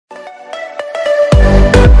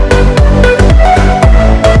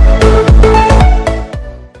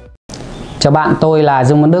Chào bạn, tôi là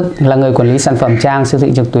Dung Đức, là người quản lý sản phẩm trang siêu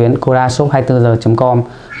thị trực tuyến KoreaShop24h.com.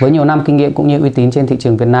 Với nhiều năm kinh nghiệm cũng như uy tín trên thị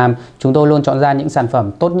trường Việt Nam, chúng tôi luôn chọn ra những sản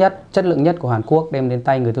phẩm tốt nhất, chất lượng nhất của Hàn Quốc đem đến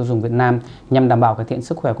tay người tiêu dùng Việt Nam nhằm đảm bảo cải thiện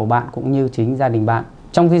sức khỏe của bạn cũng như chính gia đình bạn.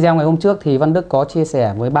 Trong video ngày hôm trước thì Văn Đức có chia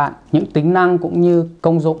sẻ với bạn những tính năng cũng như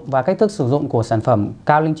công dụng và cách thức sử dụng của sản phẩm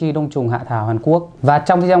Cao Linh Đông Trùng Hạ Thảo Hàn Quốc. Và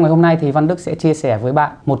trong video ngày hôm nay thì Văn Đức sẽ chia sẻ với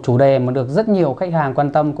bạn một chủ đề mà được rất nhiều khách hàng quan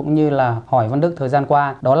tâm cũng như là hỏi Văn Đức thời gian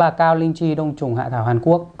qua, đó là Cao Linh Đông Trùng Hạ Thảo Hàn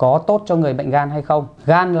Quốc có tốt cho người bệnh gan hay không?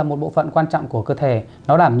 Gan là một bộ phận quan trọng của cơ thể,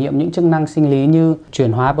 nó đảm nhiệm những chức năng sinh lý như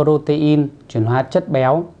chuyển hóa protein, chuyển hóa chất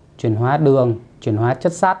béo, chuyển hóa đường, chuyển hóa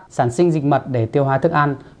chất sắt, sản sinh dịch mật để tiêu hóa thức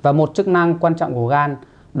ăn, và một chức năng quan trọng của gan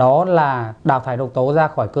đó là đào thải độc tố ra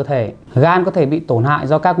khỏi cơ thể. Gan có thể bị tổn hại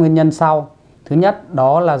do các nguyên nhân sau. Thứ nhất,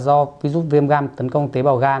 đó là do virus viêm gan tấn công tế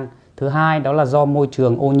bào gan. Thứ hai, đó là do môi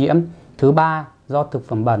trường ô nhiễm. Thứ ba, do thực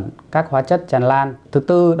phẩm bẩn, các hóa chất tràn lan. Thứ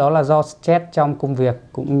tư, đó là do stress trong công việc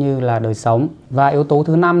cũng như là đời sống. Và yếu tố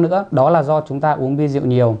thứ năm nữa, đó là do chúng ta uống bia rượu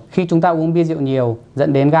nhiều. Khi chúng ta uống bia rượu nhiều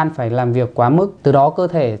dẫn đến gan phải làm việc quá mức, từ đó cơ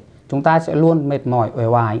thể chúng ta sẽ luôn mệt mỏi, uể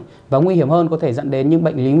oải, và nguy hiểm hơn có thể dẫn đến những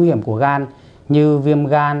bệnh lý nguy hiểm của gan như viêm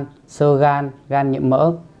gan, xơ gan, gan nhiễm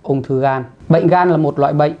mỡ, ung thư gan. Bệnh gan là một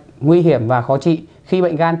loại bệnh nguy hiểm và khó trị. Khi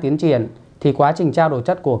bệnh gan tiến triển thì quá trình trao đổi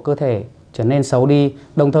chất của cơ thể trở nên xấu đi,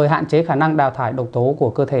 đồng thời hạn chế khả năng đào thải độc tố của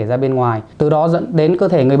cơ thể ra bên ngoài. Từ đó dẫn đến cơ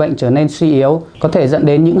thể người bệnh trở nên suy yếu, có thể dẫn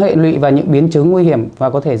đến những hệ lụy và những biến chứng nguy hiểm và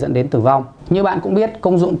có thể dẫn đến tử vong. Như bạn cũng biết,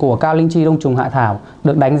 công dụng của Cao Linh Đông Trùng Hạ Thảo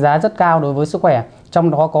được đánh giá rất cao đối với sức khỏe,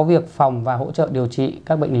 trong đó có việc phòng và hỗ trợ điều trị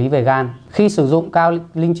các bệnh lý về gan. Khi sử dụng Cao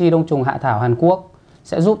Linh Đông Trùng Hạ Thảo Hàn Quốc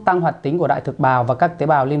sẽ giúp tăng hoạt tính của đại thực bào và các tế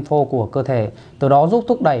bào lympho của cơ thể, từ đó giúp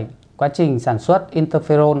thúc đẩy quá trình sản xuất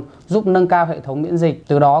interferon, giúp nâng cao hệ thống miễn dịch,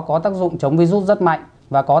 từ đó có tác dụng chống virus rất mạnh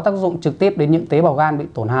và có tác dụng trực tiếp đến những tế bào gan bị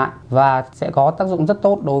tổn hại và sẽ có tác dụng rất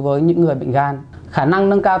tốt đối với những người bệnh gan. Khả năng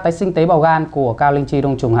nâng cao tái sinh tế bào gan của Cao Linh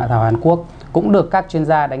Đông Trùng Hạ Thảo Hàn Quốc cũng được các chuyên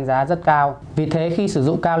gia đánh giá rất cao. Vì thế khi sử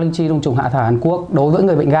dụng Cao Linh Đông Trùng Hạ Thảo Hàn Quốc đối với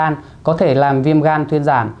người bệnh gan có thể làm viêm gan thuyên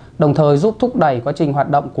giảm, đồng thời giúp thúc đẩy quá trình hoạt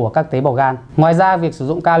động của các tế bào gan. Ngoài ra, việc sử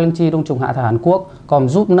dụng Cao Linh Đông Trùng Hạ Thảo Hàn Quốc còn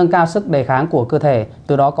giúp nâng cao sức đề kháng của cơ thể,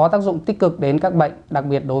 từ đó có tác dụng tích cực đến các bệnh, đặc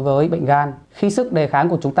biệt đối với bệnh gan. Khi sức đề kháng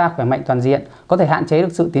của chúng ta khỏe mạnh toàn diện, có thể hạn chế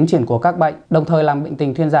được sự tiến triển của các bệnh, đồng thời làm bệnh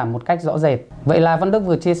tình thuyên giảm một cách rõ rệt. Vậy là Văn Đức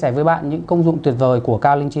vừa chia sẻ với bạn những công dụng tuyệt vời của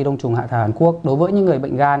Cao Linh Đông Trùng Hạ Thảo Hàn Quốc đối với những người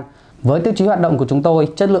bệnh gan. Với tiêu chí hoạt động của chúng tôi,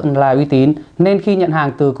 chất lượng là uy tín, nên khi nhận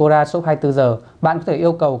hàng từ KoreaShop24h, bạn có thể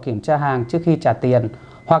yêu cầu kiểm tra hàng trước khi trả tiền.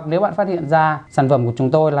 Hoặc nếu bạn phát hiện ra sản phẩm của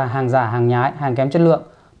chúng tôi là hàng giả, hàng nhái, hàng kém chất lượng,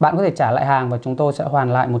 bạn có thể trả lại hàng và chúng tôi sẽ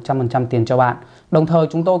hoàn lại 100% tiền cho bạn. Đồng thời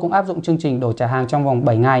chúng tôi cũng áp dụng chương trình đổi trả hàng trong vòng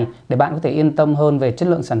 7 ngày để bạn có thể yên tâm hơn về chất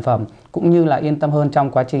lượng sản phẩm cũng như là yên tâm hơn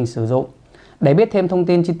trong quá trình sử dụng. Để biết thêm thông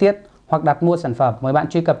tin chi tiết hoặc đặt mua sản phẩm, mời bạn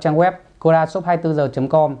truy cập trang web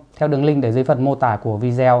KoreaShop24h.com theo đường link để dưới phần mô tả của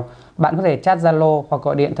video. Bạn có thể chat Zalo hoặc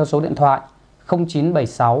gọi điện theo số điện thoại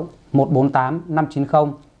 0976 148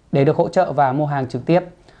 590 để được hỗ trợ và mua hàng trực tiếp.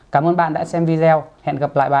 Cảm ơn bạn đã xem video. Hẹn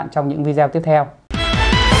gặp lại bạn trong những video tiếp theo.